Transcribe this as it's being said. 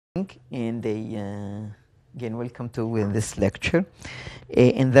And again, welcome to this lecture.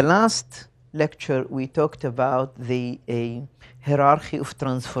 In the last lecture, we talked about the hierarchy of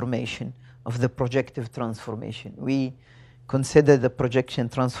transformation, of the projective transformation. We consider the projection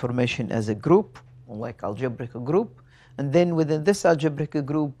transformation as a group, like algebraic group. And then within this algebraic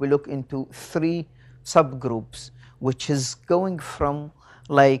group, we look into three subgroups, which is going from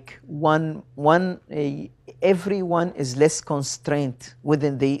like every one is less constraint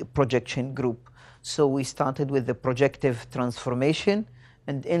within the projection group. So we started with the projective transformation,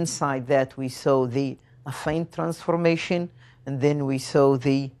 and inside that we saw the affine transformation, and then we saw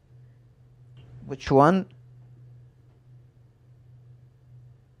the, which one?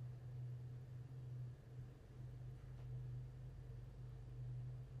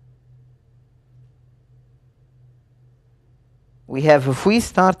 We have, if we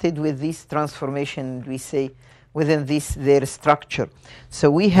started with this transformation, we say within this their structure. So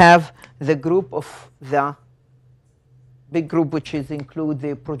we have the group of the big group, which is include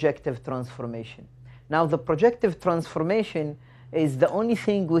the projective transformation. Now the projective transformation is the only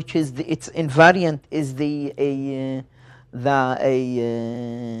thing which is its invariant is the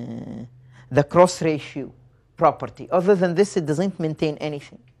cross ratio property. Other than this, it doesn't maintain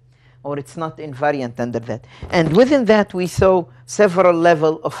anything, or it's not invariant under that. And within that, we saw several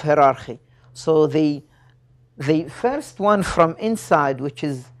levels of hierarchy. So the first one from inside, which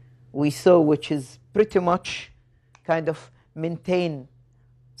is which is pretty much kind of maintain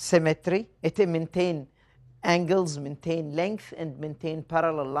symmetry. It maintain angles, maintain length, and maintain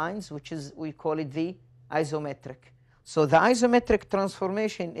parallel lines, which is, we call it the isometric. So the isometric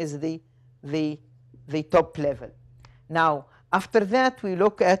transformation is the top level. Now, after that, we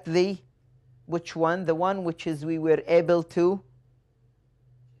look at the, which one? The one which is we were able to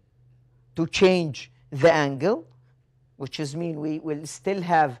change the angle, which is mean we will still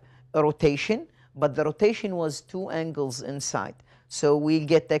have a rotation, but the rotation was two angles inside. So we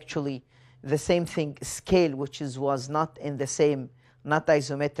get actually the same thing, scale, which was not in the same, not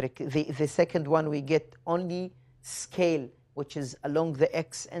isometric. The second one, we get only scale, which is along the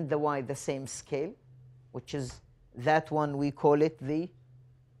x and the y, the same scale, which is that one, we call it the,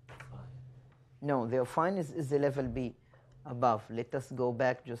 no, the affine is the level B above. Let us go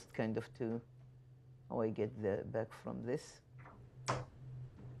back just kind of to how I get back from this.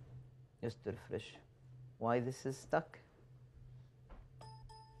 Just to refresh why this is stuck.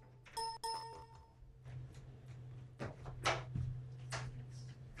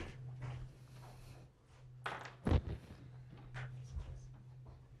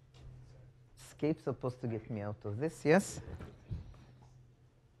 Escape supposed to get me out of this, yes?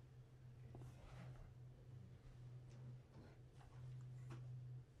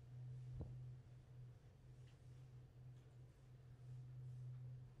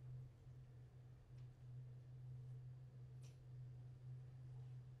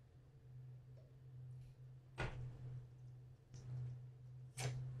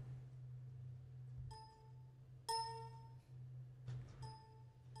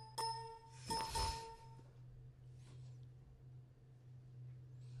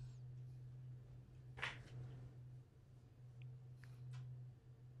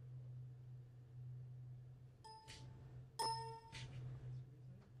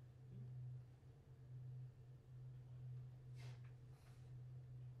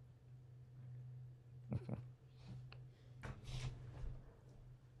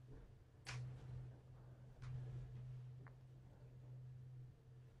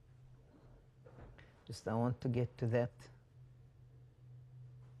 Just I want to get to that.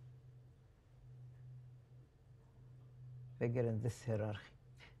 Figure in this hierarchy.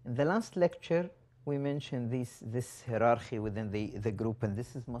 In the last lecture, we mentioned this hierarchy within the group, and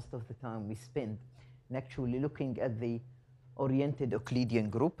this is most of the time we spend in actually looking at the oriented Euclidean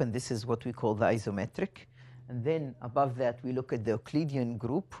group, and this is what we call the isometric. And then above that, we look at the Euclidean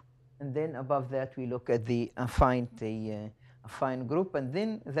group, and then above that, we look at the affine group, and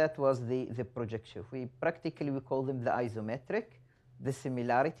then that was the projection. We call them the isometric, the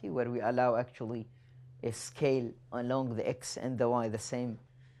similarity, where we allow actually a scale along the x and the y the same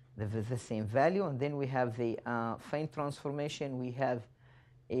value. And then we have the affine transformation. We have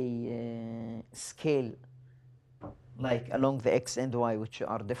a scale like along the x and y, which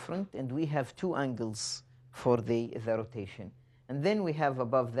are different, and we have two angles for the rotation. And then we have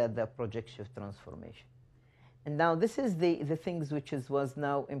above that the projective transformation. And now this is the things which was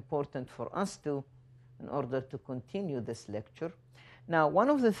now important for us in order to continue this lecture. Now, one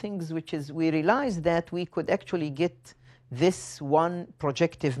of the things which is we realized that we could actually get this one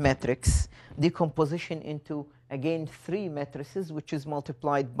projective matrix decomposition into again 3 matrices, which is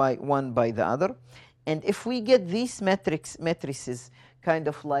multiplied by 1 by the other. And if we get these matrices kind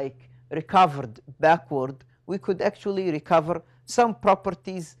of like recovered backward, we could actually recover some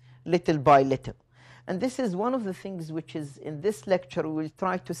properties little by little. And this is one of the things which is in this lecture, we will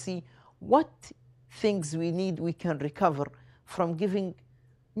try to see what things we can recover from giving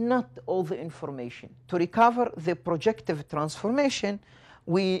not all the information. To recover the projective transformation,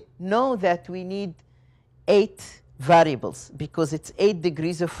 we know that we need 8 variables because it's 8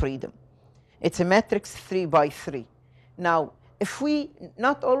 degrees of freedom. It's a matrix 3 by 3. Now,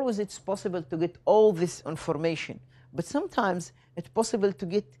 not always it's possible to get all this information, but sometimes it's possible to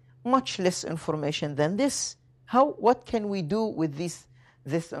get much less information than this. What can we do with this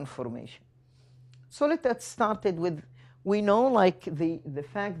information? So let us start with, we know like the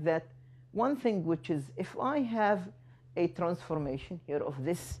fact that one thing which is, if I have a transformation here of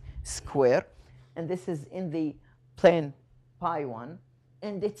this square, and this is in the plane pi 1,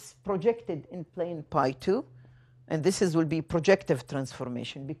 and it's projected in plane pi 2, and this will be projective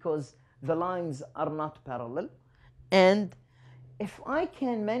transformation because the lines are not parallel. And if I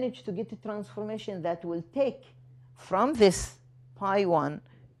can manage to get a transformation that will take from this pi 1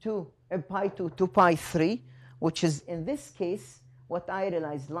 to pi 2 to pi 3, which is in this case what I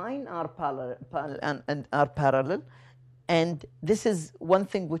realize lines are parallel, and this is one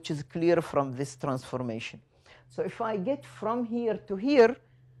thing which is clear from this transformation. So if I get from here to here,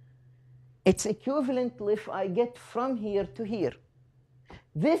 it's equivalent if I get from here to here.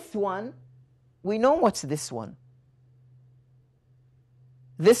 This one, we know what's this one.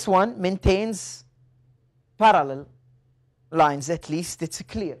 This one maintains parallel lines, at least it's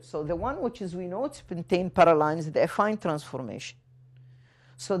clear. So the one which is we know it's maintained parallel lines, the affine transformation.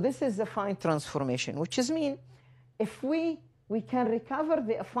 So this is the affine transformation, which is mean if we can recover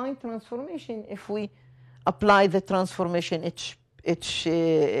the affine transformation if we apply the transformation H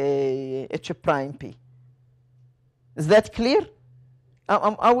prime P. Is that clear?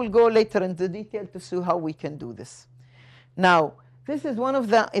 I will go later into detail to see how we can do this. Now, this is one of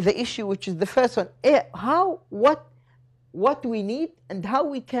the issue, which is the first one. What we need and how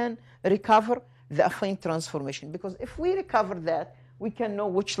we can recover the affine transformation. Because if we recover that, we can know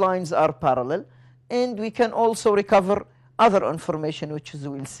which lines are parallel, and we can also recover other information, which is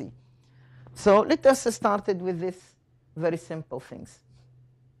we'll see. So let us start with this very simple things.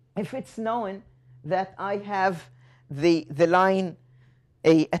 If it's known that I have the line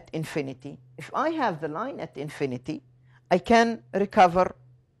at infinity, if I have the line at infinity, I can recover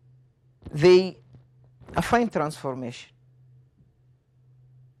the affine transformation.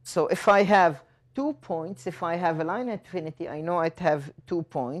 So if I have 2 points, if I have a line at infinity, I know I'd have 2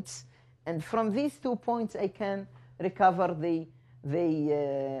 points, and from these 2 points I can recover the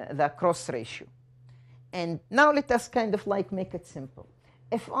cross ratio. And now let us kind of like make it simple.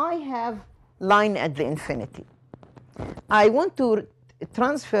 If I have line at the infinity, I want to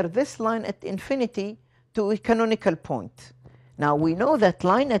transfer this line at infinity to a canonical point. Now we know that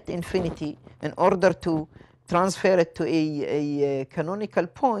line at infinity, in order to transfer it to a canonical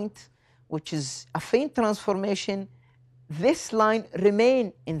point, which is affine transformation, this line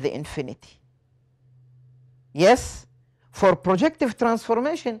remain in the infinity. Yes? For projective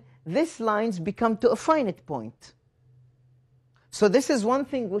transformation, these lines become to a finite point. So this is one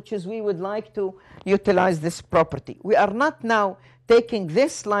thing which is we would like to utilize this property. We are not now taking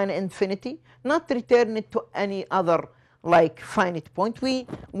this line infinity, not return it to any other like finite point. We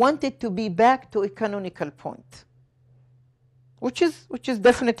want it to be back to a canonical point, which is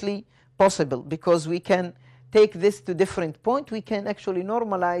definitely possible because we can take this to different point. We can actually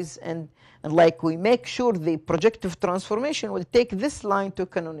normalize and like we make sure the projective transformation will take this line to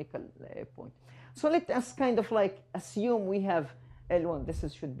canonical point. So let us kind of like assume we have L1. This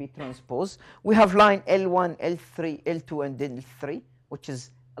should be transposed. We have line L1, L3, L2, and L3, which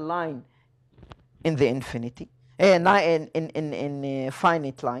is a line in the infinity, in a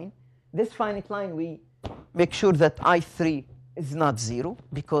finite line. This finite line, we make sure that I3 is not 0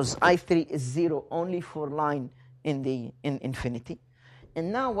 because I3 is 0 only for line in infinity. And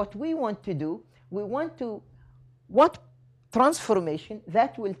now what we want to do, what transformation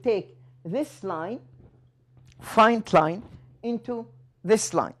that will take this line, finite line, into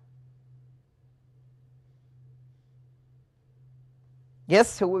this line. Yes,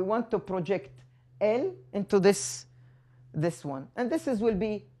 so we want to project L into this one. And this will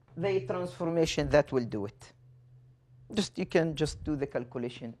be the transformation that will do it. You can just do the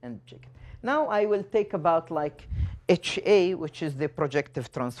calculation and check it. Now I will take about like HA, which is the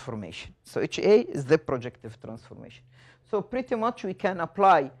projective transformation. So HA is the projective transformation. So pretty much we can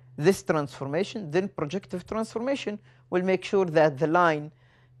apply this transformation, then projective transformation will make sure that the line,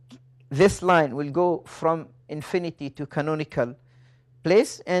 this line will go from infinity to canonical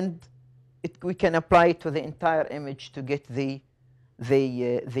place, and we can apply it to the entire image to get the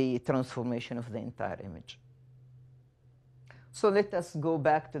transformation of the entire image. So let us go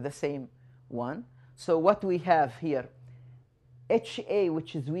back to the same one. So what we have here, HA,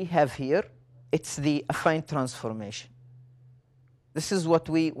 which is we have here, it's the affine transformation. This is what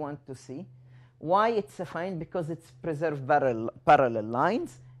we want to see. Why it's affine? Because it's preserved parallel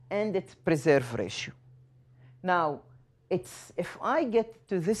lines and it's preserved ratio. Now, if I get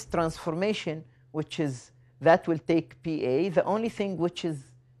to this transformation, which is that will take PA, the only thing which is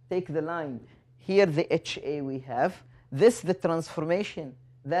take the line, here the HA we have, this the transformation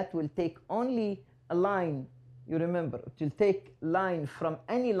that will take only a line, you remember, it will take line from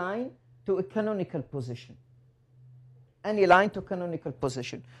any line to a canonical position. Any line to canonical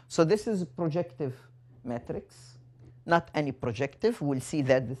position. So this is a projective matrix, not any projective. We'll see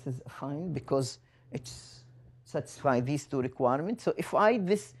that this is affine because it's satisfy these two requirements. So if I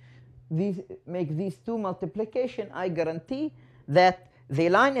make these two multiplication, I guarantee that the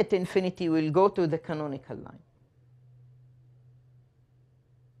line at infinity will go to the canonical line.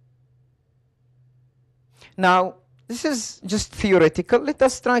 Now, this is just theoretical. Let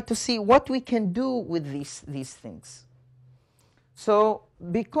us try to see what we can do with these things. So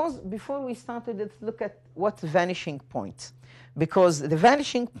before we started, let's look at what's vanishing point. Because the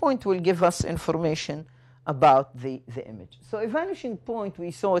vanishing point will give us information about the image. So a vanishing point,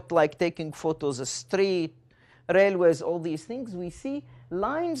 we saw it like taking photos of street, railways, all these things. We see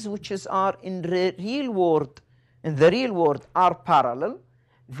lines which are in the real world are parallel.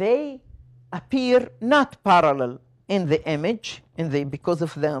 They appear not parallel in the image because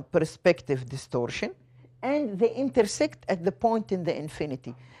of the perspective distortion, and they intersect at the point in the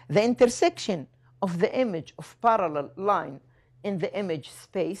infinity. The intersection of the image of parallel line in the image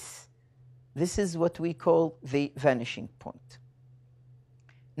space, this is what we call the vanishing point.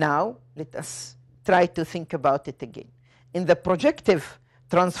 Now, let us try to think about it again. In the projective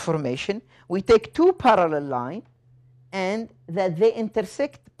transformation, we take two parallel lines, and that they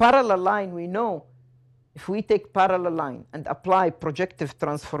intersect. Parallel line, we know, if we take parallel line and apply projective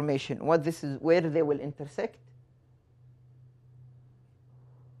transformation, what this is, where they will intersect.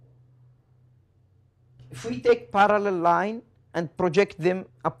 If we take parallel line and project them,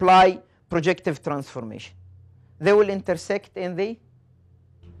 apply projective transformation, they will intersect in the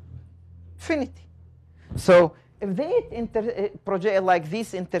infinity. So if they project like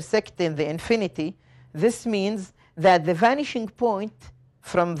this, intersect in the infinity, this means that the vanishing point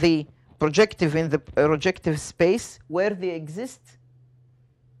from the projective in the projective space where they exist,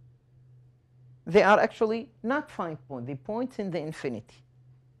 they are actually not fine points, the points in the infinity.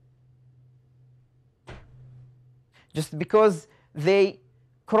 Just because they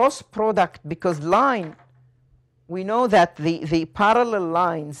cross product, because line, we know that the parallel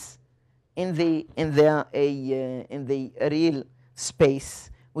lines in the real space,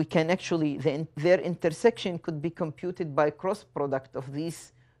 we can actually, their intersection could be computed by cross product of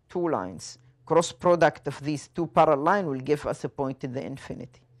these two lines. Cross product of these two parallel lines will give us a point in the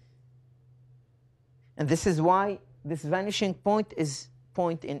infinity. And this is why this vanishing point is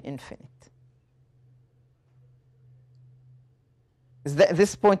point in infinite.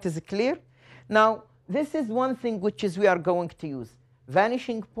 This point is clear? Now, this is one thing which is we are going to use.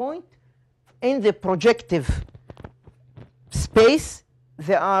 Vanishing point in the projective space,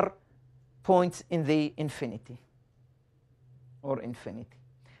 there are points in the infinity or infinity.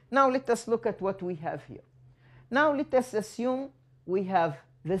 Now let us look at what we have here. Now let us assume we have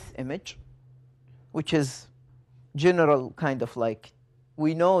this image, which is general kind of like,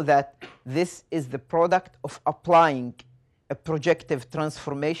 we know that this is the product of applying a projective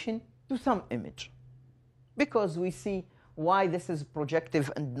transformation to some image. Because we see why this is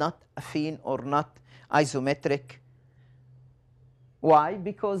projective and not affine or not isometric. Why?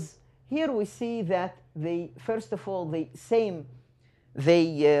 Because here we see that first of all, the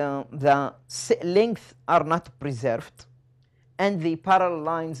length are not preserved, and the parallel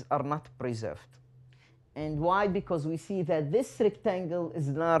lines are not preserved. And why? Because we see that this rectangle is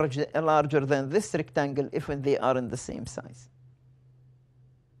larger than this rectangle if they are in the same size.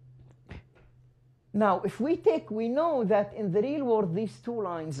 Now, if we know that in the real world these two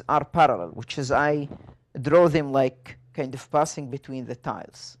lines are parallel, which is I draw them like kind of passing between the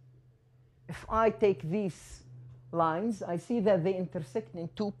tiles. If I take these lines, I see that they intersect in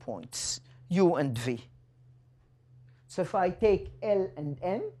 2 points, U and V. So if I take L and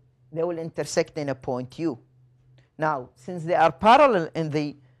M, they will intersect in a point U. Now, since they are parallel in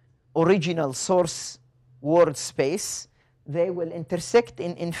the original source word space, they will intersect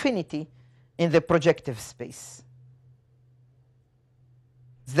in infinity in the projective space.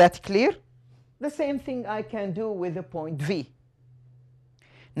 Is that clear? The same thing I can do with the point V.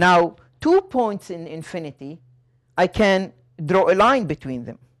 Now, 2 points in infinity, I can draw a line between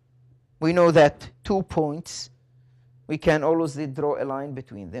them. We know that 2 points, we can always draw a line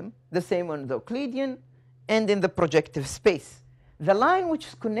between them. The same on the Euclidean and in the projective space. The line which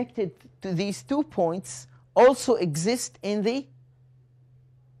is connected to these 2 points also exists in the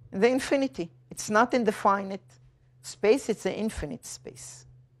infinity. It's not in the finite space, it's an infinite space.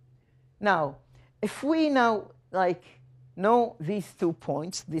 Now, if we now know these 2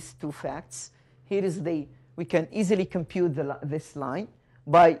 points, these 2 facts, here is we can easily compute this line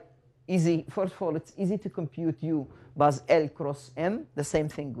by first of all, it's easy to compute U by L cross M, the same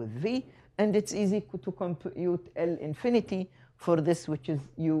thing with V, and it's easy to compute L infinity for this, which is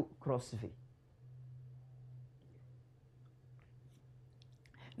U cross V.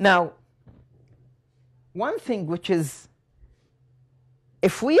 Now, one thing which is,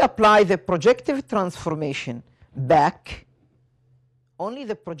 if we apply the projective transformation back, only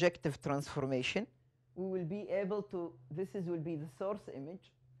the projective transformation, we will be able to, will be the source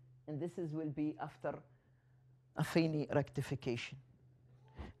image, and will be after affine rectification.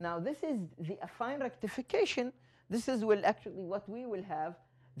 Now, this is the affine rectification. This will actually what we will have.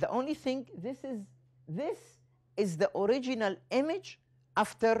 The only thing, this is the original image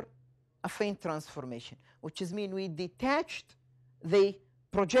after affine transformation, which is mean we detached the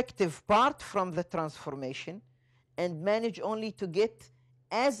projective part from the transformation and manage only to get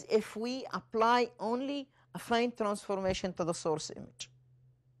as if we apply only affine transformation to the source image.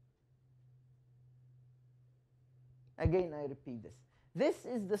 Again, I repeat this. This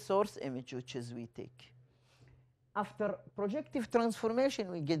is the source image which is we take. After projective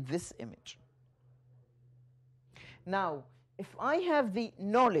transformation, we get this image. Now, if I have the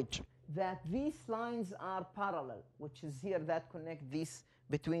knowledge that these lines are parallel, which is here that connect these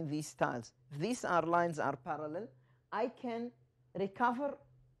between these tiles, if these lines are parallel, I can recover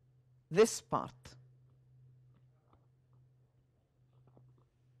this part.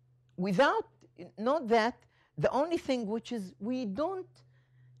 Note that the only thing which is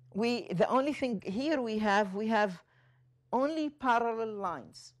the only thing here we have only parallel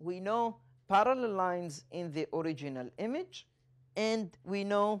lines. We know parallel lines in the original image, and we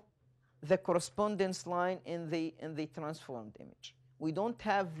know the correspondence line in the transformed image. We don't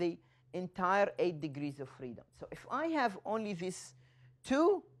have the entire 8 degrees of freedom. So if I have only this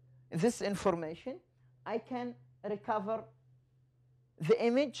information, I can recover the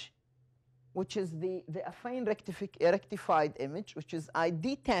image, which is the affine rectified image, which is I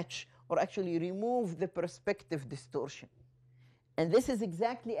detach or actually remove the perspective distortion. And this is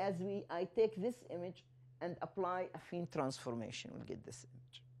exactly as I take this image and apply affine transformation. We'll get this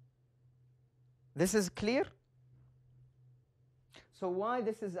image. This is clear? So why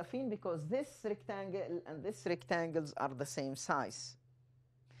this is affine? Because this rectangle and this rectangles are the same size.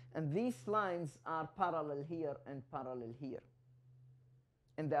 And these lines are parallel here and parallel here.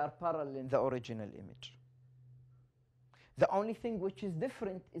 And they are parallel in the original image. The only thing which is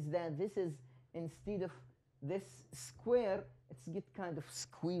different is that this is, instead of this square, it's get kind of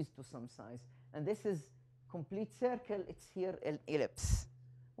squeezed to some size. And this is complete circle, it's here an ellipse,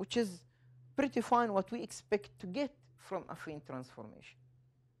 which is pretty fine what we expect to get from affine transformation.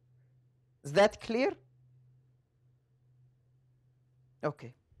 Is that clear?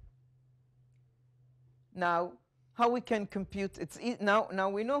 Okay. Now, how we can compute, now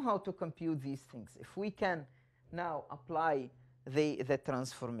we know how to compute these things. If we can now apply the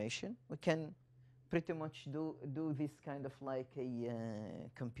transformation, we can pretty much do this kind of like a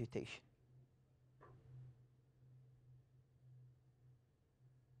computation.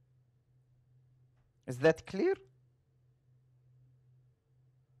 Is that clear?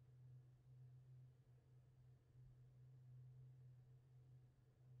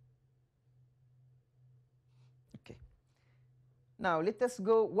 Okay. Now let us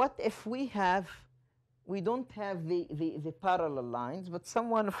go, what if we don't have the parallel lines, but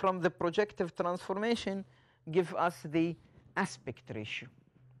someone from the projective transformation give us the aspect ratio.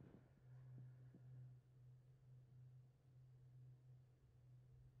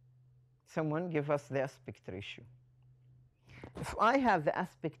 Someone give us the aspect ratio. If I have the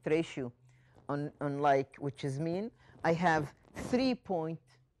aspect ratio on like, which is mean, I have 3 points,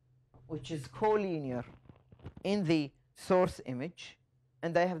 which is collinear in the source image,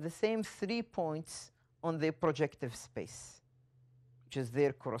 and I have the same 3 points on the projective space, which is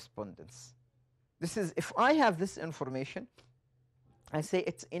their correspondence. This is, if I have this information, I say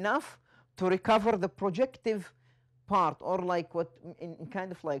it's enough to recover the projective part, or like what in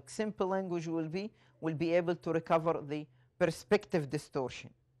kind of like simple language will be able to recover the perspective distortion.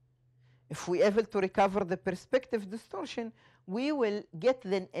 If we able to recover the perspective distortion, we will get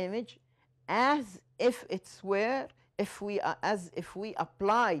the image as if it's where, as if we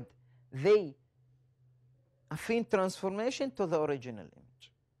applied the affine transformation to the original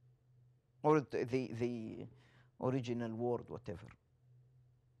image, or the original word, whatever.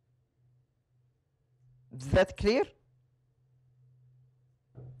 Is that clear?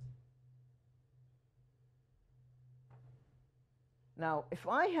 Now, if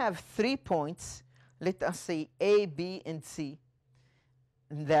I have 3 points, let us say A, B, and C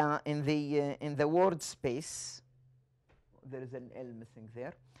in the word space, there is an L missing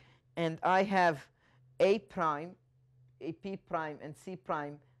there, and I have A prime, A P prime, and C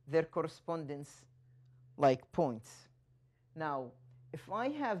prime, their correspondence like points. Now, if I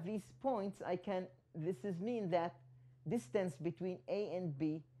have these points, this is mean that distance between A and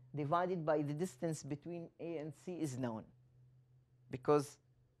B divided by the distance between A and C is known. Because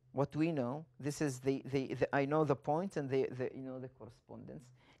what we know, this is I know the point and the correspondence,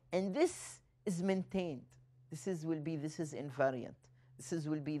 and this is maintained. This is invariant.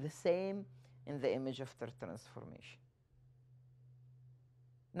 Will be the same in the image after transformation.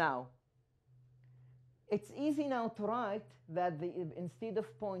 Now, it's easy now to write that instead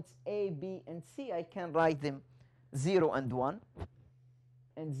of points A, B, and C, I can write them 0 and 1,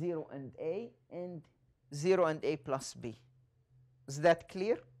 and 0 and A, and 0 and A plus B. Is that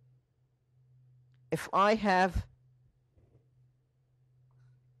clear? If I have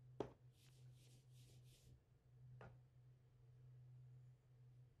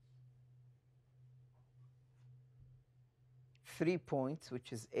three points,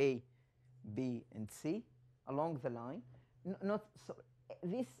 which is A, B, and C, along the line,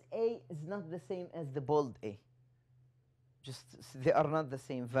 this A is not the same as the bold A. They are not the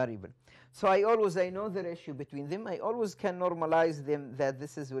same variable. So I know the ratio between them. I always can normalize them, that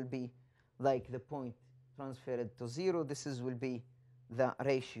will be like the point transferred to 0. Will be the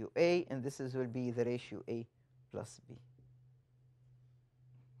ratio A, and will be the ratio A plus B.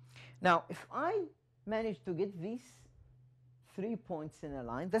 Now, if I manage to get these 3 points in a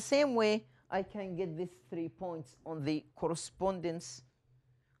line, the same way I can get these 3 points on the correspondence,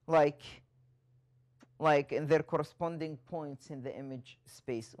 like in their corresponding points in the image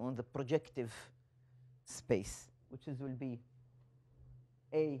space, on the projective space, which will be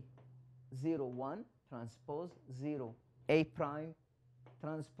A 0, 1 transpose, 0 A prime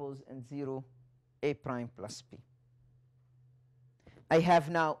transpose, and 0 A prime plus B. I have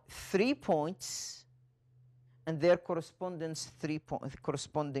now 3 points and their corresponding 3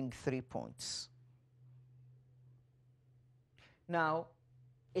 points. Now,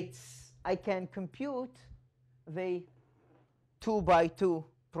 I can compute the 2 by 2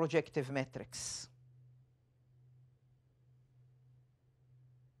 projective matrix.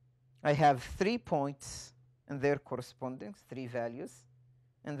 I have 3 points and their corresponding 3 values,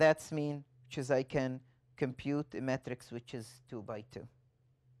 and that's mean I can compute a matrix which is 2 by 2,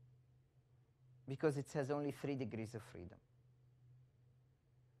 because it has only 3 degrees of freedom.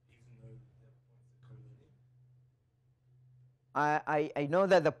 I know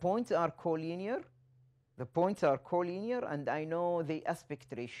that the points are collinear. And I know the aspect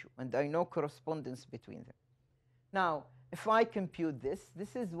ratio, and I know correspondence between them. Now, if I compute this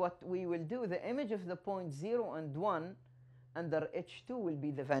is what we will do. The image of the point 0 and 1 under H2 will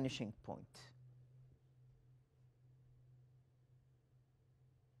be the vanishing point.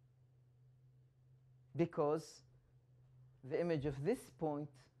 Because the image of this point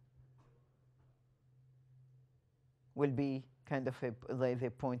will be kind of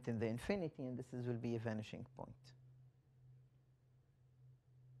the point in the infinity, and this will be a vanishing point.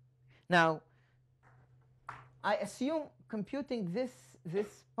 Now, I assume computing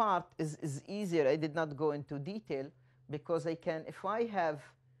this part is easier. I did not go into detail, because if I have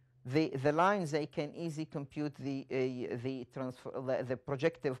the lines, I can easily compute the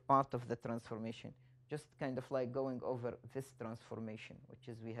projective part of the transformation. Just kind of like going over this transformation, which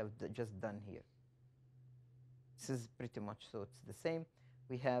we have just done here. This is pretty much so. It's the same.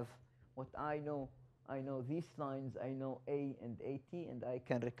 We have what I know. I know these lines. I know A and AT, and I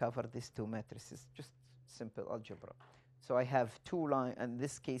can recover these 2 matrices. Just simple algebra. So I have 2 lines. In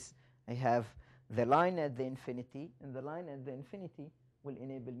this case, I have the line at the infinity, and the line at the infinity will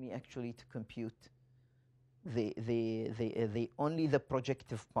enable me actually to compute only the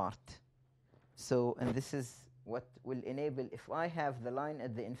projective part. So, and this is what will enable, if I have the line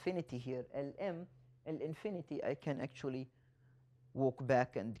at the infinity here, L infinity, I can actually walk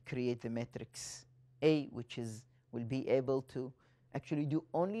back and create the matrix A, which is will be able to actually do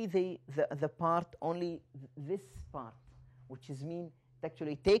only the part, only this part, which is mean to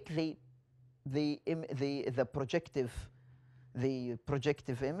actually take the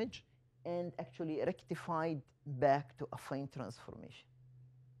projective image and actually rectified back to affine transformation,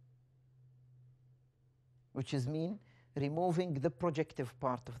 which is mean removing the projective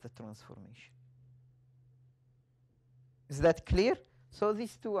part of the transformation. Is that clear? So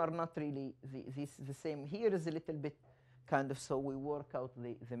these two are not really the same. Here is a little bit kind of, so we work out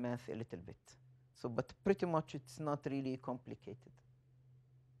the math a little bit. So, but pretty much it's not really complicated.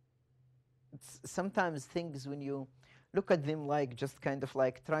 It's sometimes things when you look at them like just kind of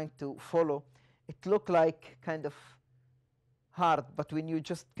like trying to follow, it look like kind of hard, but when you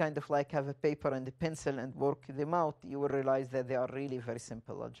just kind of like have a paper and a pencil and work them out, you will realize that they are really very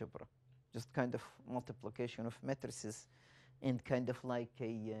simple algebra. Just kind of multiplication of matrices and kind of like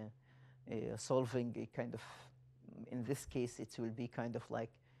solving a kind of, in this case, it will be kind of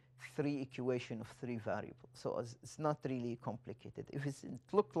like 3 equation of 3 variables. So it's not really complicated. If it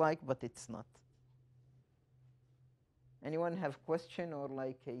look like, but it's not. Anyone have question or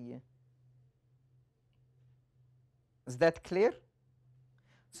like a? Is that clear?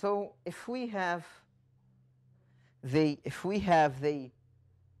 So if we have the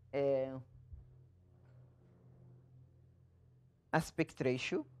aspect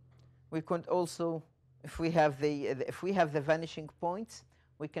ratio, we could also, if we have the vanishing points,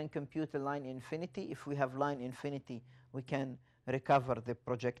 we can compute a line infinity. If we have line infinity, we can recover the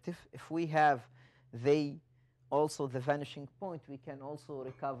projective. If we have also the vanishing point, we can also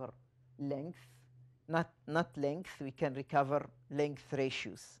recover length. Not length, we can recover length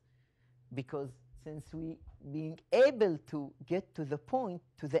ratios, because since we being able to get to the point,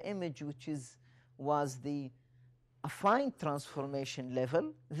 to the image which was the affine transformation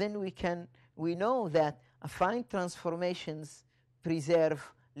level, then we know that affine transformations preserve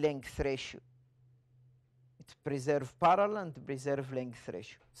length ratio. It preserve parallel and preserve length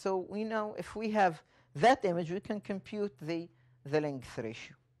ratio. So we know if we have that image, we can compute the length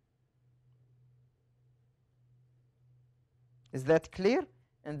ratio. Is that clear?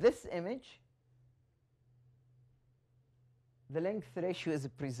 And this image, the length ratio is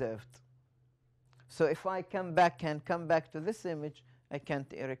preserved. So if I come back to this image, I can't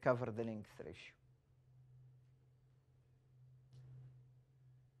recover the length ratio.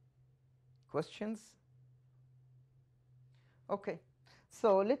 Questions? Okay.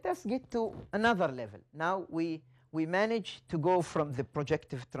 So let us get to another level. Now we managed to go from the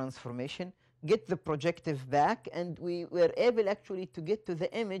projective transformation, get the projective back, and we were able actually to get to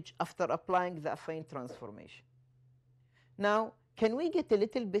the image after applying the affine transformation. Now, can we get a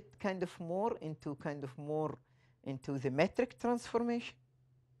little bit kind of more into the metric transformation?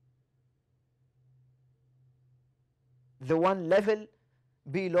 The one level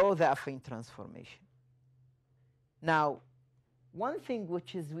below the affine transformation. Now, one thing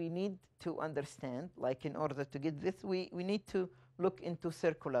which is we need to understand, like in order to get this, we need to look into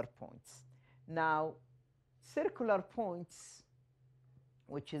circular points. Now, circular points,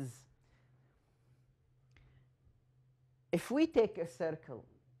 which is, if we take a circle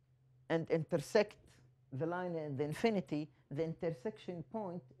and intersect the line and the infinity, the intersection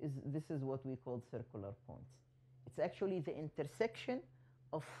point this is what we call circular points. It's actually the intersection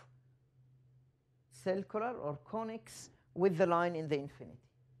of circular or conics with the line in the infinity.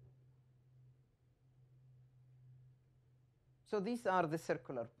 So these are the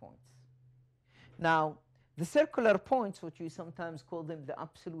circular points. Now, the circular points, which we sometimes call them the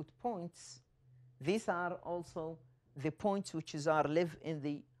absolute points, these are also the points which live in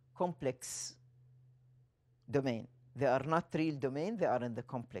the complex domain. They are not real domain, they are in the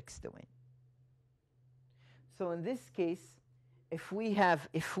complex domain. So in this case, if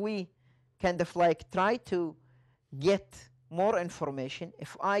we kind of like try to get more information,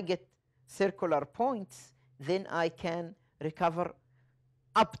 if I get circular points, then I can recover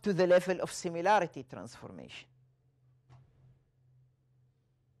up to the level of similarity transformation.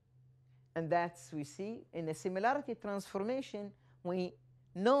 And that's, we see, in a similarity transformation, we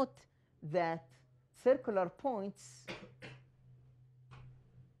note that circular points,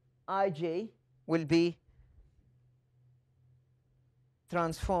 ij, will be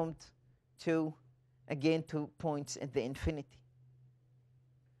transformed to, again, to points at the infinity.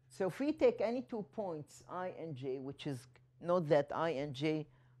 So if we take any 2 points, I and j, which is, note that I and j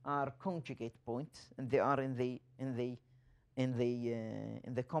are conjugate points, and they are in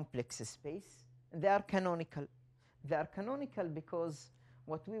the complex space, and they are canonical. They are canonical because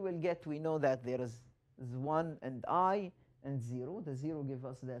what we will get, we know that there is 1 and I, and 0. The 0 give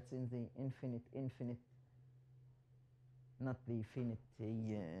us that's in the infinite, not the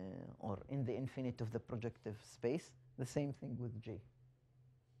infinity, or in the infinite of the projective space. The same thing with J.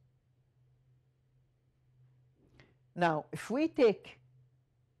 Now, if we take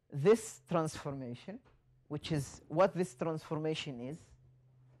this transformation, which is what this transformation is,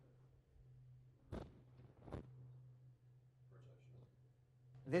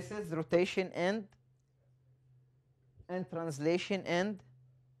 this is rotation and translation and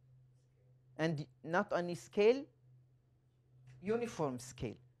not only scale, uniform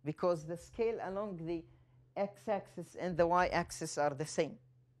scale, because the scale along the x-axis and the y-axis are the same.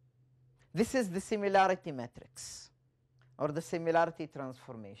 This is the similarity matrix, or the similarity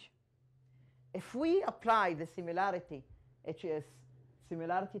transformation. If we apply the similarity, HS,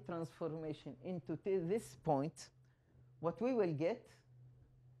 similarity transformation into this point, what we will get,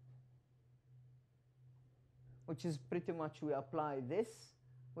 which is pretty much we apply this,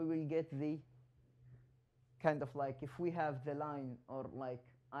 we will get the kind of like, if we have the line or like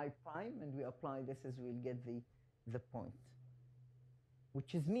I prime and we apply this, as we'll get the point.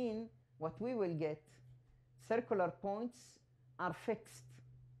 Which is mean what we will get, circular points are fixed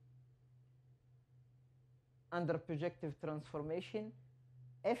under projective transformation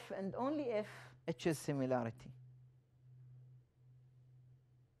if and only if HS similarity.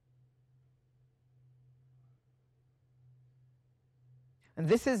 And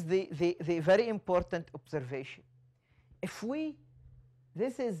this is the very important observation. If we,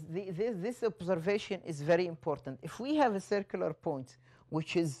 this observation is very important. If we have a circular point,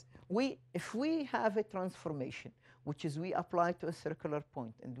 which is, if we have a transformation, which is we apply to a circular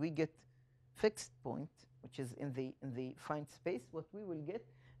point and we get fixed point, which is in the finite space, what we will get,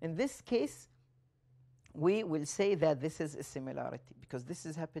 in this case, we will say that this is a similarity, because this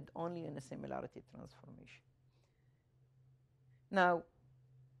has happened only in a similarity transformation. Now,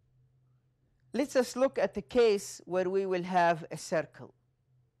 let's just look at a case where we will have a circle.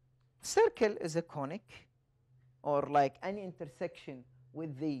 Circle is a conic, or like any intersection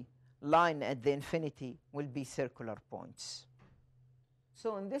with the line at the infinity will be circular points.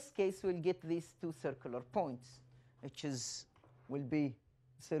 So in this case, we'll get these two circular points, which will be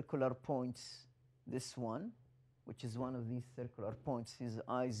circular points, this one, which is one of these circular points, is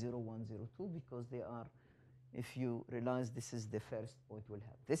I0102, because they are, if you realize this is the first point we'll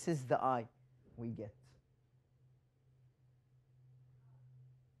have. This is the I we get.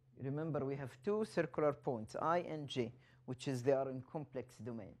 Remember, we have two circular points, I and J, which is they are in complex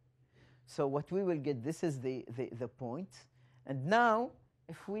domain. So what we will get, this is the point. And now,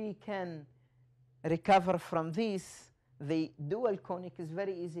 if we can recover from this, the dual conic is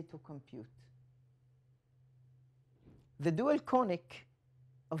very easy to compute. The dual conic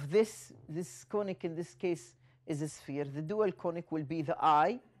of this conic in this case is a sphere. The dual conic will be the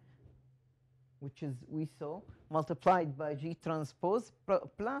I, which is we saw, multiplied by G transpose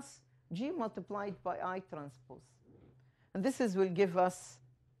plus G multiplied by I transpose. And this will give us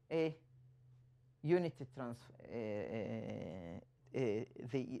a unity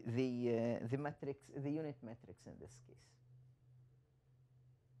the matrix, the unit matrix in this case.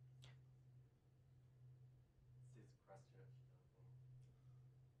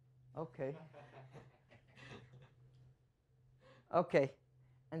 Okay. Okay.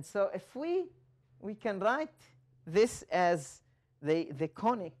 And so if we can write this as the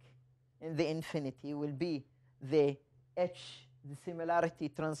conic in the infinity will be the H, the similarity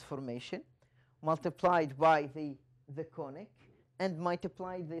transformation, multiplied by the conic, and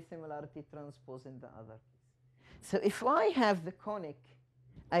multiply the similarity transpose in the other case. So if I have the conic,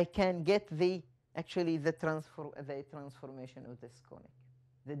 I can get the transformation of this conic,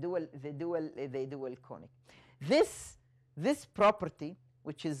 the dual conic. This property,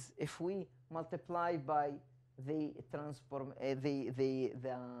 which is if we multiply by the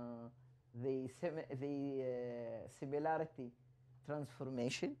similarity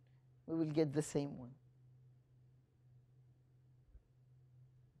transformation, we will get the same one.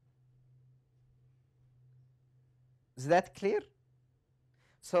 Is that clear?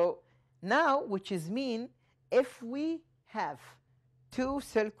 So now, which is mean, if we have two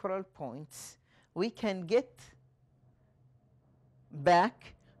circular points, we can get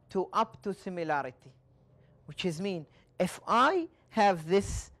back to up to similarity, which is mean, if I have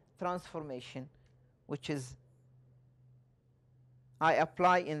this transformation, which is I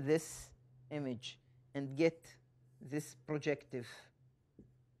apply in this image and get this projective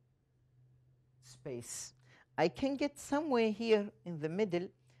space, I can get somewhere here in the middle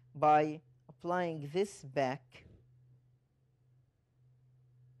by applying this back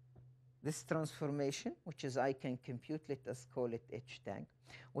this transformation, which is I can compute, let us call it H tag,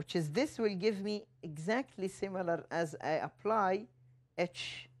 which is this will give me exactly similar as I apply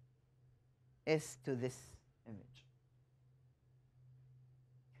HS to this image.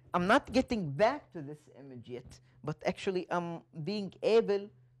 I'm not getting back to this image yet, but actually I'm being able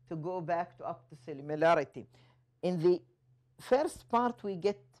to go back to up to similarity. In the first part, we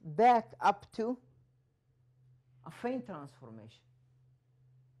get back up to a faint transformation.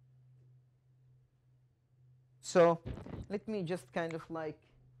 So let me just kind of like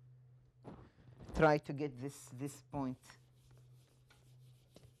try to get this point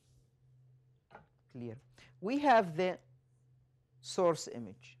clear. We have the source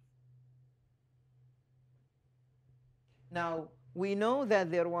image. Now, we know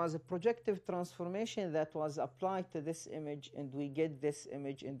that there was a projective transformation that was applied to this image, and we get this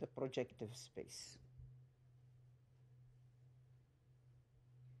image in the projective space.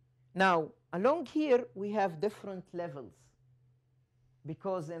 Now, along here, we have different levels,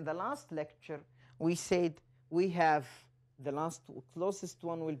 because in the last lecture, we said we have the closest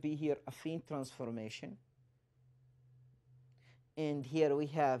one will be here, affine transformation. And here we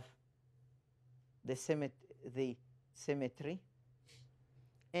have the symmetry.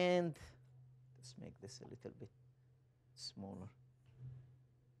 And let's make this a little bit smaller.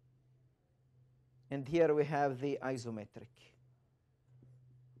 And here we have the isometric.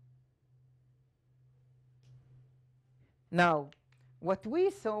 Now, what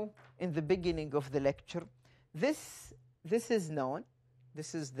we saw in the beginning of the lecture, this is known.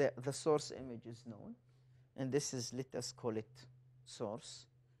 This is the source image is known. And this is, let us call it source.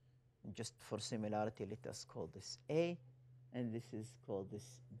 And just for similarity, let us call this A. And this is called this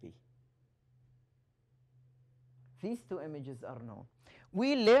B. These two images are known.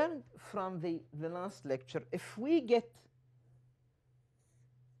 We learned from the last lecture, if we get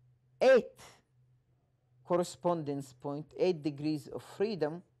 8 correspondence point, 8 degrees of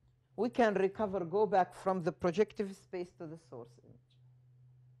freedom, we can go back from the projective space to the source image.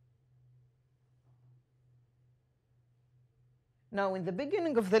 Now, in the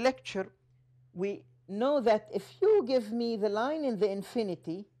beginning of the lecture, we know that if you give me the line in the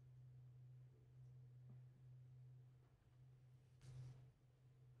infinity,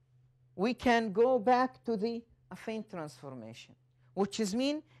 we can go back to the affine transformation, which is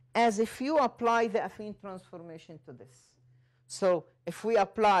mean as if you apply the affine transformation to this. So if we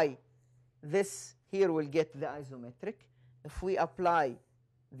apply this, here we'll get the isometric. If we apply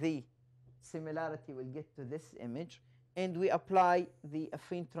the similarity, we'll get to this image. And we apply the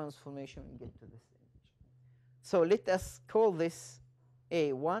affine transformation, we get to this image. So let us call this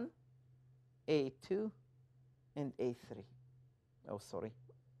A1, A2, and A3. Oh, sorry.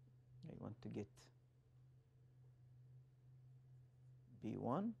 I want to get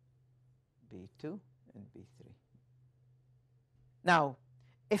B1, B2, and B3. Now,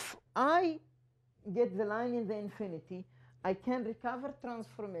 if I get the line in the infinity, I can recover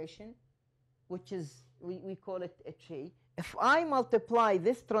transformation, which is, we call it HA. If I multiply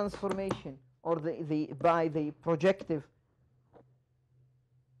this transformation or by the projective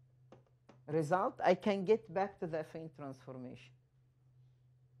result, I can get back to the affine transformation.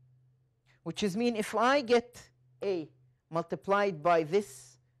 Which is mean if I get A multiplied by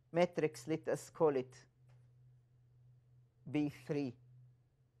this matrix, let us call it B3.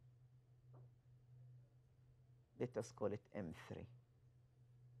 Let us call it M3.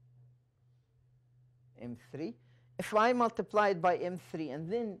 M3. If I multiply it by M3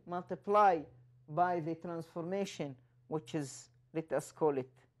 and then multiply by the transformation, which is, let us call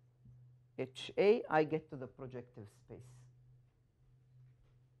it HA, I get to the projective space.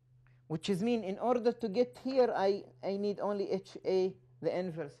 Which is mean in order to get here, I need only HA, the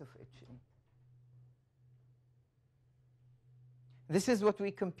inverse of HA. This is what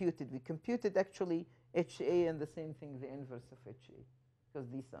we computed. We computed actually HA and the same thing, the inverse of HA, because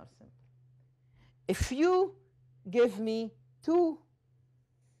these are simple. If you give me 2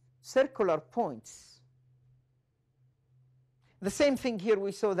 circular points, the same thing here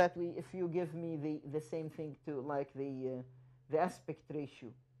we saw that if you give me the same thing to like the aspect ratio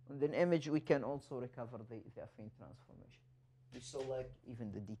on the image, we can also recover the affine transformation. We saw like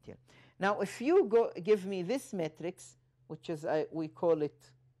even the detail. Now, if you give me this matrix, which is we call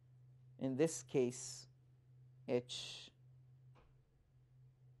it in this case HS.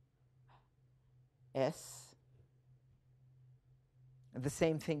 The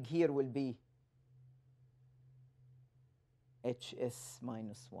same thing here will be HS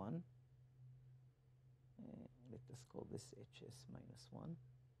minus 1. Let us call this HS minus 1.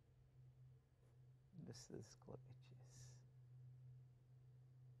 This is called HS.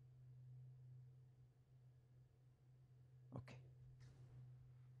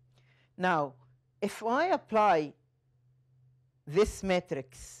 Now, if I apply this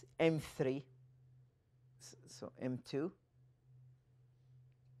matrix M3, so M2,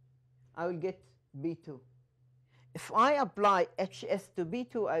 I will get B2. If I apply HS to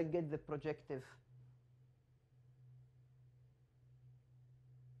B2, I'll get the projectively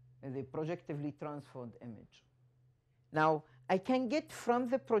transformed image. Now, I can get from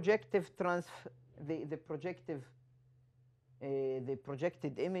the projected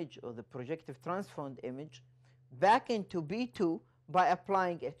image or the projective transformed image back into B2 by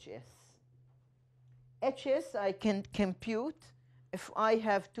applying HS. HS I can compute if I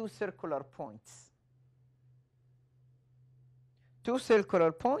have two circular points. Two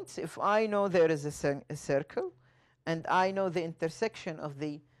circular points, if I know there is a circle, and I know the intersection of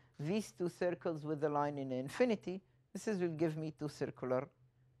these two circles with the line in infinity, this will give me two circular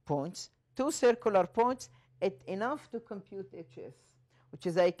points. Two circular points, it's enough to compute HS, which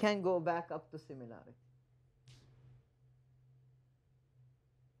is I can go back up to similarity.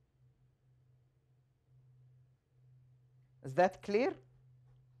 Is that clear?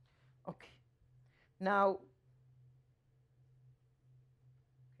 Okay. Now,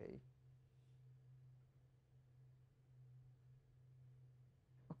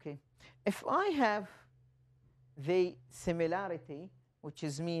 okay. If I have the similarity, which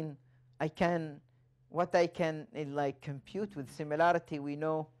is mean what I can like compute with similarity, we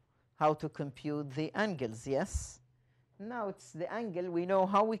know how to compute the angles, yes? Now it's the angle, we know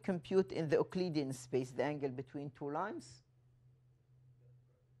how we compute in the Euclidean space the angle between two lines.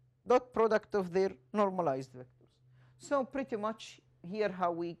 Dot product of their normalized vectors. So pretty much here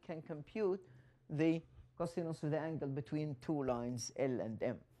how we can compute the cosinus of the angle between two lines L and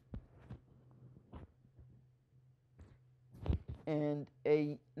M. And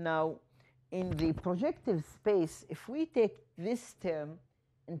now in the projective space, if we take this term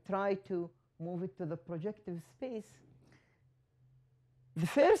and try to move it to the projective space,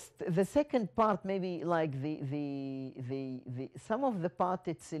 the second part maybe like some of the part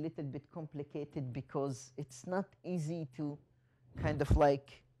it's a little bit complicated because it's not easy to kind of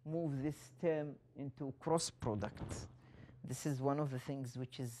like move this term into cross products. This is one of the things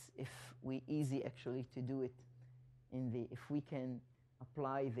which is easy actually to do it if we can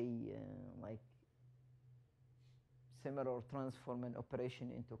apply the like similar transform and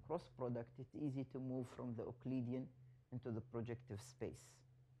operation into cross product, it's easy to move from the Euclidean into the projective space,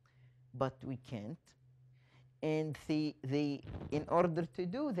 but we can't. And in order to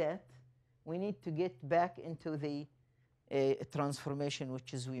do that, we need to get back into the transformation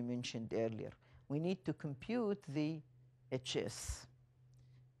which is we mentioned earlier. We need to compute the HS.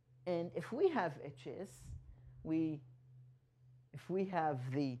 And if we have HS, if we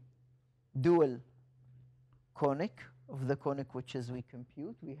have the dual conic of the conic which is we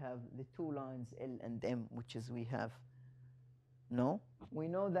compute, we have the two lines L and M which is we have. No, we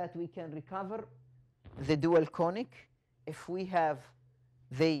know that we can recover the dual conic if we have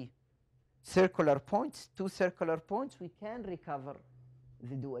the circular points, two circular points, we can recover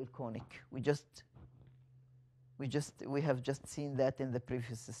the dual conic. We have just seen that in the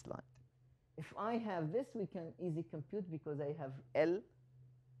previous slide. If I have this, we can easily compute because I have L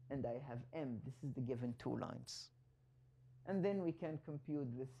and I have M. This is the given two lines. And then we can compute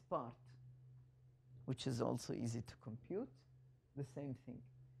this part, which is also easy to compute. The same thing.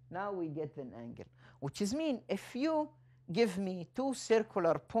 Now we get an angle, which is mean if you give me two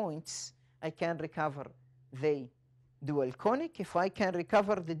circular points, I can recover the dual conic. If I can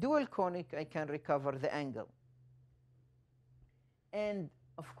recover the dual conic, I can recover the angle. And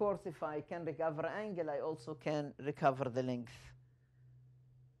of course, if I can recover angle, I also can recover the length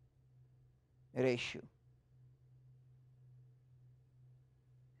ratio.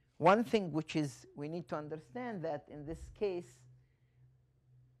 One thing which is we need to understand that in this case,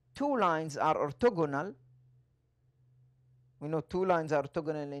 two lines are orthogonal. We know two lines are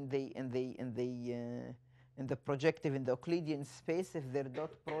orthogonal in the projective in the Euclidean space if their dot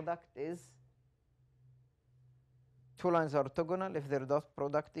product is two lines are orthogonal if their dot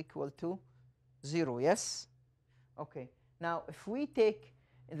product equal to 0. Yes. Okay. Now if we take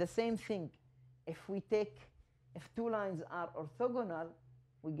the same thing, if two lines are orthogonal,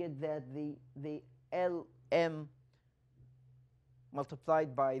 we get that the LM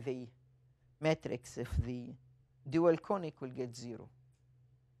multiplied by the matrix, if the dual conic will get 0.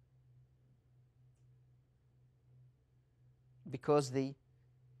 Because the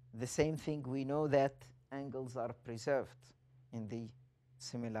same thing, we know that angles are preserved in the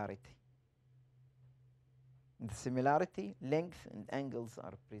similarity. In the similarity, length and angles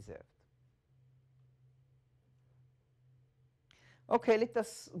are preserved. Okay, let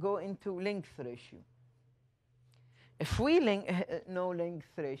us go into length ratio. If we know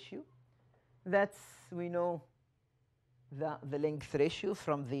length ratio, we know the length ratio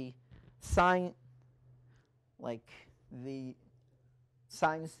from the sine, like the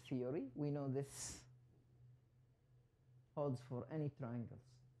science theory. We know this holds for any triangles,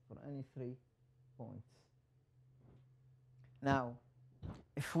 for any 3 points. Now,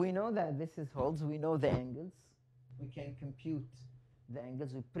 if we know that this holds, we know the angles. We can compute the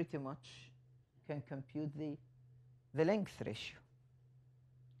angles. We pretty much can compute the length ratio.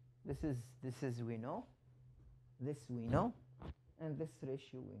 This is we know. This we know, and this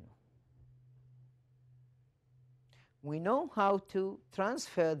ratio we know. We know how to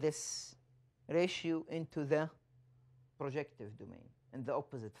transfer this ratio into the projective domain, and the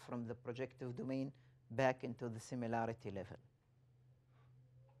opposite from the projective domain back into the similarity level.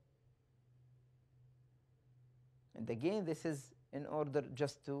 And again, this is in order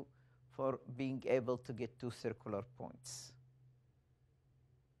just for being able to get 2 circular points.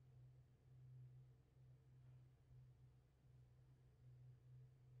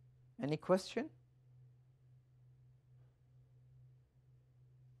 Any question?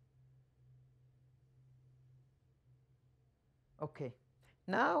 Okay.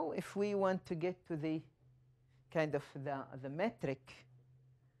 Now, if we want to get to the kind of the metric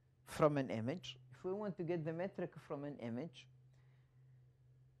from an image, if we want to get the metric from an image,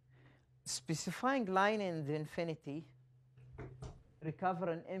 specifying line in the infinity,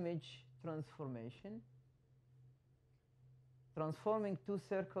 recover an image transformation. Transforming 2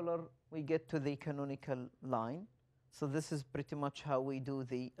 circular, we get to the canonical line. So this is pretty much how we do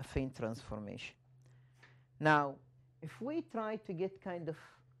the affine transformation. Now, if we try to get kind of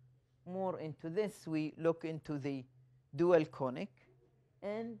more into this, we look into the dual conic,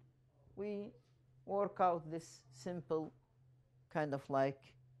 and we work out this simple kind of like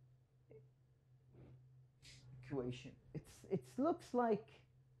equation. It looks like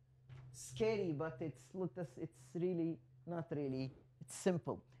scary, but it's really not really. It's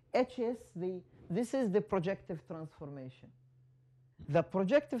simple. This is the projective transformation. The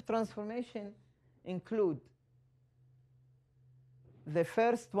projective transformation include the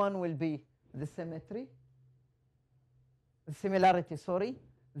first one will be the similarity,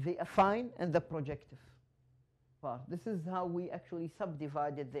 the affine, and the projective part. This is how we actually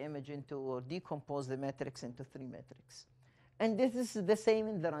subdivided the image into, or decompose the matrix into 3 matrices. And this is the same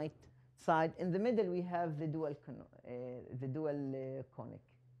in the right side. In the middle, we have the dual conic.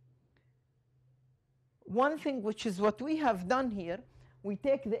 One thing, which is what we have done here, we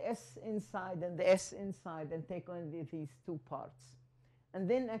take the S inside and the S inside and take only these 2 parts, and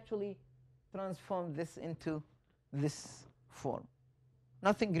then actually transform this into this form.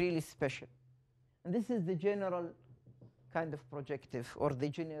 Nothing really special. And this is the general kind of projective, or the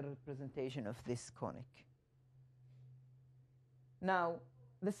general representation of this conic. Now,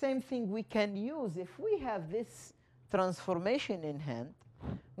 the same thing we can use if we have this transformation in hand.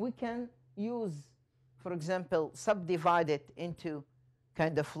 We can use, for example, subdivide it into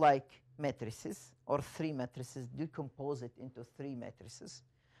kind of like matrices, or 3 matrices, decompose it into 3 matrices.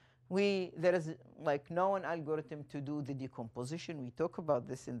 There is like known algorithm to do the decomposition. We talked about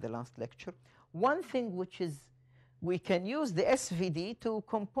this in the last lecture. One thing which is, we can use the SVD to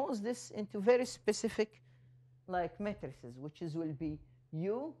compose this into very specific like matrices, which will be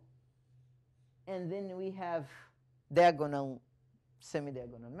U, and then we have diagonal,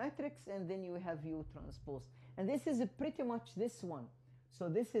 semi-diagonal matrix, and then you have U transpose. And this is pretty much this one. So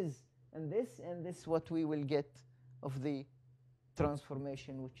this is, and this what we will get of the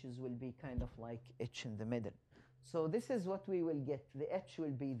transformation, which will be kind of like H in the middle. So this is what we will get. The H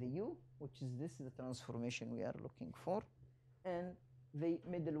will be the U, which is the transformation we are looking for. And the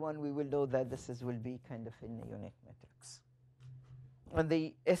middle one, we will know that will be kind of in a unique matrix. And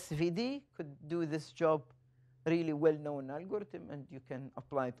the SVD could do this job, really well-known algorithm, and you can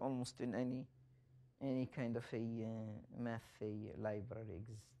apply it almost in any kind of a math library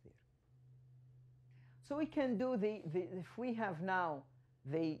exists there. So we can do if we have now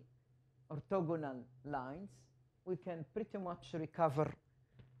the orthogonal lines, we can pretty much recover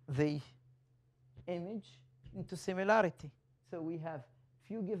the image into similarity. So we have,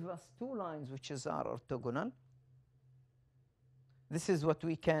 if you give us 2 lines which are orthogonal, this is what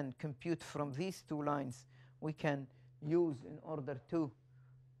we can compute from these 2 lines. We can use in order to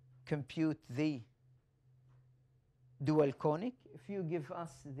compute the dual conic. If you give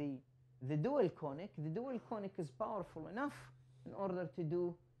us the dual conic is powerful enough in order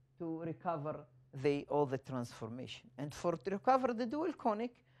to recover all the transformation. And to recover the dual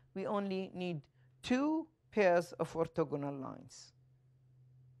conic, we only need 2 pairs of orthogonal lines.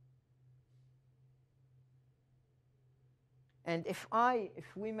 And if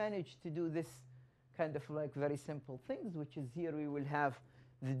we manage to do this kind of like very simple things, which is here we will have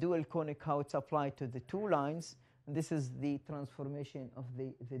the dual conic, how it's applied to the two lines. And this is the transformation of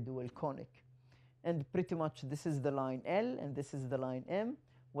the dual conic. And pretty much this is the line L, and this is the line M.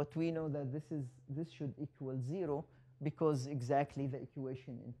 What we know that this should equal 0 because exactly the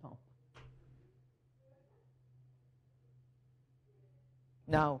equation in top.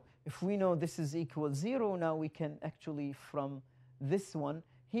 Now, if we know this is equal 0, now we can actually from this one,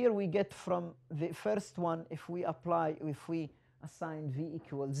 here we get from the first one, if we assign v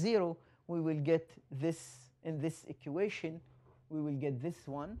equals 0, we will get this in this equation, we will get this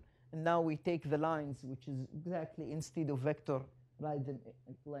one. And now we take the lines, which is exactly instead of vector, write them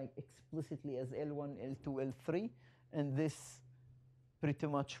like explicitly as L1, L2, L3. And this pretty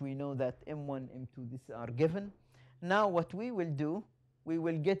much we know that M1, M2, these are given. Now what we will do, we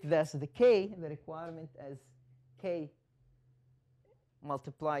will get this, the K, the requirement as K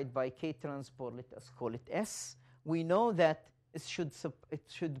multiplied by K transport, let us call it S. We know that it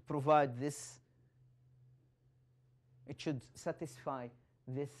should provide this, it should satisfy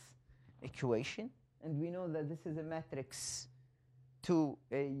this equation. And we know that this is a matrix 2,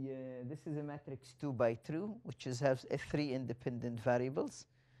 this is a matrix 2 by 2, which has 3 independent variables.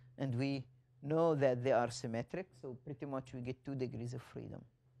 And we know that they are symmetric, so pretty much we get 2 degrees of freedom.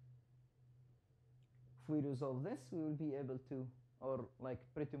 If we resolve this, we will be able to, or like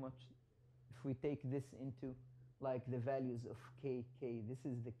pretty much, if we take this into like the values of kk, this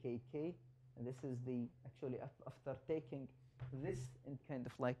is the kk, and this is the, actually after taking this and kind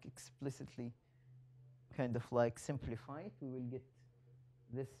of like explicitly kind of like simplify it, we will get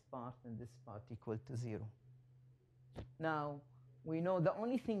this part and this part equal to 0. Now, we know the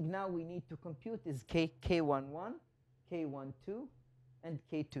only thing now we need to compute is K11, K12, and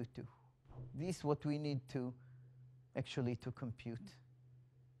K22. This is what we need to actually to compute.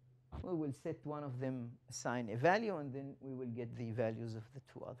 We will set one of them, assign a value, and then we will get the values of the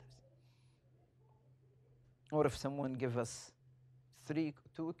 2 others. Or if someone give us 2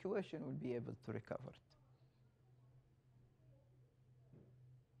 equations, we'll be able to recover it.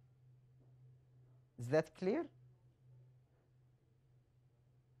 Is that clear?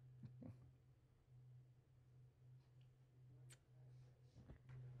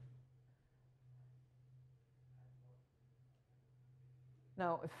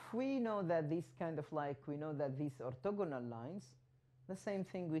 Now, if we know that these kind of like, we know that these orthogonal lines, the same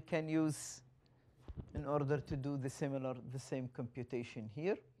thing we can use in order to do the same computation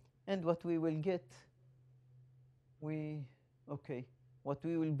here. And what we will get, what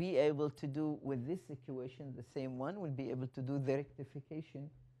we will be able to do with this equation, the same one, we'll be able to do the rectification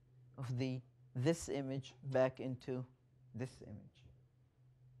of this image back into this image,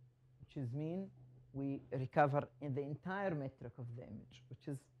 which is mean we recover in the entire metric of the image, which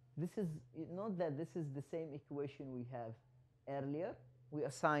is, this is, note that this is the same equation we have earlier. We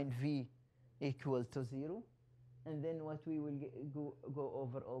assign v equal to 0, and then what we will go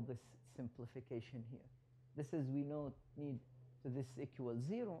over all this simplification here. This is, we know, need to this equals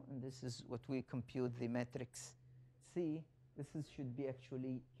 0, and this is what we compute the matrix C. This should be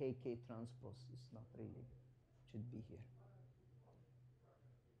actually KK transpose. It's not really, it should be here.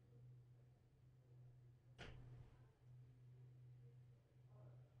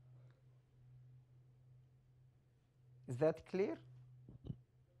 Is that clear?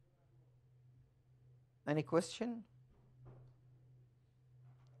 Any question?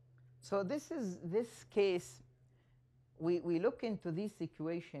 So this case, we look into these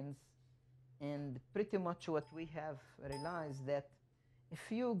equations, and pretty much what we have realized that if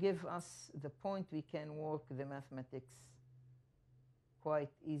you give us the point, we can work the mathematics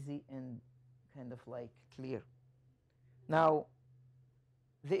quite easy and kind of like clear. Now,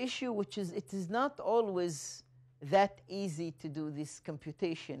 the issue, which is, it is not always that easy to do this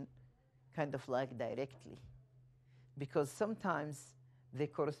computation kind of like directly, because sometimes the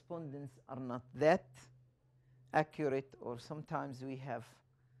correspondence are not that accurate, or sometimes we have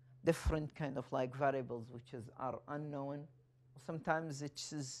different kind of like variables which are unknown. Sometimes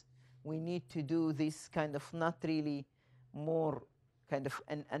we need to do this kind of not really more kind of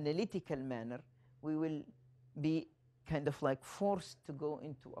an analytical manner. We will be kind of like forced to go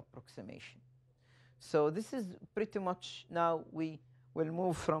into approximation. So this is pretty much, now we will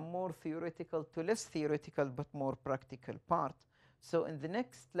move from more theoretical to less theoretical but more practical part. So in the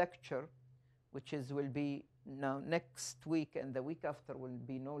next lecture, which will be now next week, and the week after will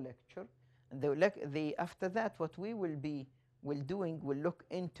be no lecture, and after that, what we will look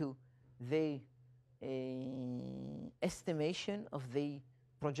into the estimation of the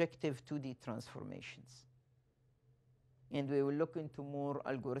projective 2D transformations. And we will look into more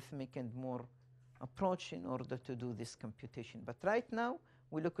algorithmic and more approach in order to do this computation. But right now,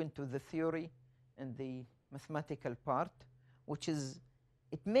 we look into the theory and the mathematical part, which is,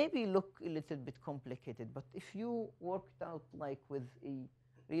 it maybe look a little bit complicated, but if you worked out like with a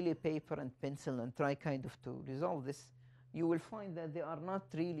really paper and pencil and try kind of to resolve this, you will find that they are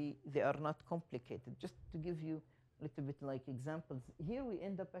not complicated. Just to give you a little bit like examples, here we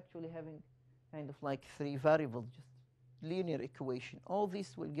end up actually having kind of like 3 variables, just linear equation. All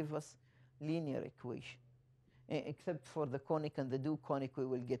these will give us linear equation, except for the conic and the do conic, we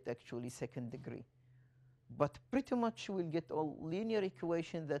will get actually second degree. But pretty much we'll get all linear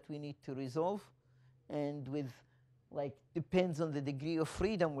equation that we need to resolve, and with like depends on the degree of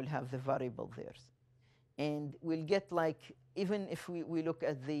freedom, we'll have the variable there. And we'll get like, even if we look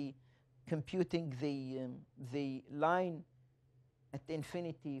at the computing the line at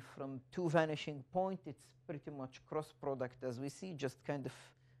infinity from 2 vanishing point, it's pretty much cross product as we see, just kind of,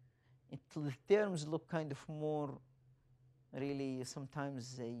 the terms look kind of more really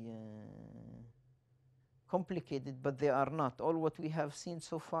sometimes complicated, but they are not. All what we have seen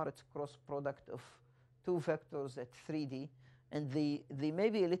so far, it's cross product of 2 vectors at 3D, and the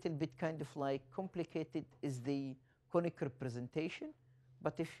maybe a little bit kind of like complicated is the conic representation.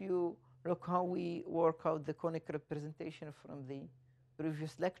 But if you look how we work out the conic representation from the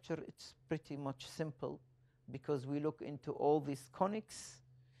previous lecture, it's pretty much simple, because we look into all these conics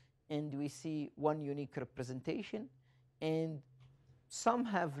and we see one unique representation, and some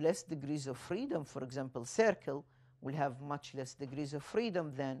have less degrees of freedom. For example, circle will have much less degrees of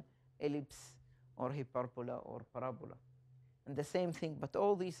freedom than ellipse or hyperbola or parabola. And the same thing, but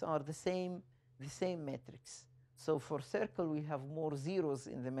all these are the same matrix. So for circle, we have more zeros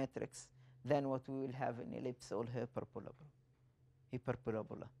in the matrix than what we will have in ellipse or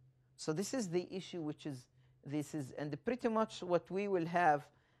hyperbola. So this is the issue, which is, and pretty much what we will have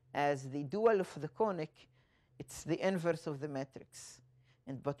as the dual of the conic, it's the inverse of the matrix.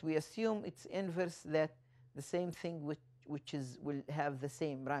 But we assume it's inverse, that the same thing which will have the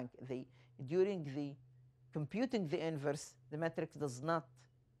same rank. During the computing the inverse, the matrix does not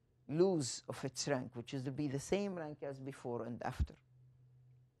lose of its rank, which is to be the same rank as before and after.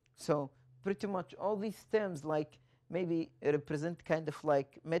 So pretty much all these terms like maybe represent kind of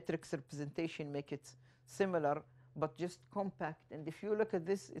like matrix representation, make it similar, but just compact. And if you look at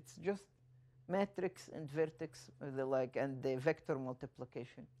this, it's just matrix and vertex, and the vector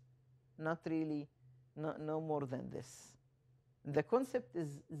multiplication. Not really, no more than this. The concept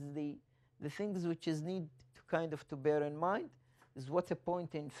is the things which is need to kind of to bear in mind is what's a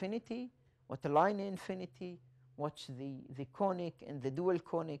point infinity, what a line infinity, what's the conic and the dual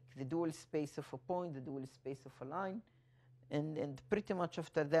conic, the dual space of a point, the dual space of a line, and pretty much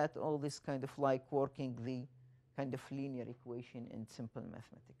after that, all this kind of like working the kind of linear equation in simple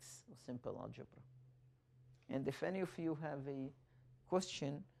mathematics or simple algebra. And if any of you have a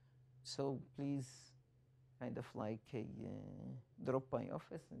question, so please kind of like drop by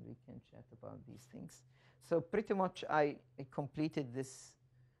office and we can chat about these things. So pretty much I completed this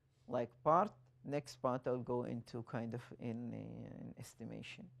like part. Next part I'll go into kind of an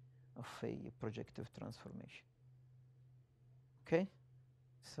estimation of a projective transformation. Okay,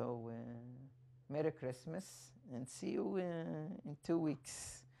 so Merry Christmas, and see you in 2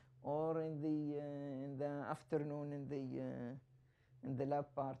 weeks, or in the afternoon in the lab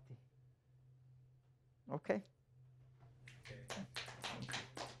party. Okay.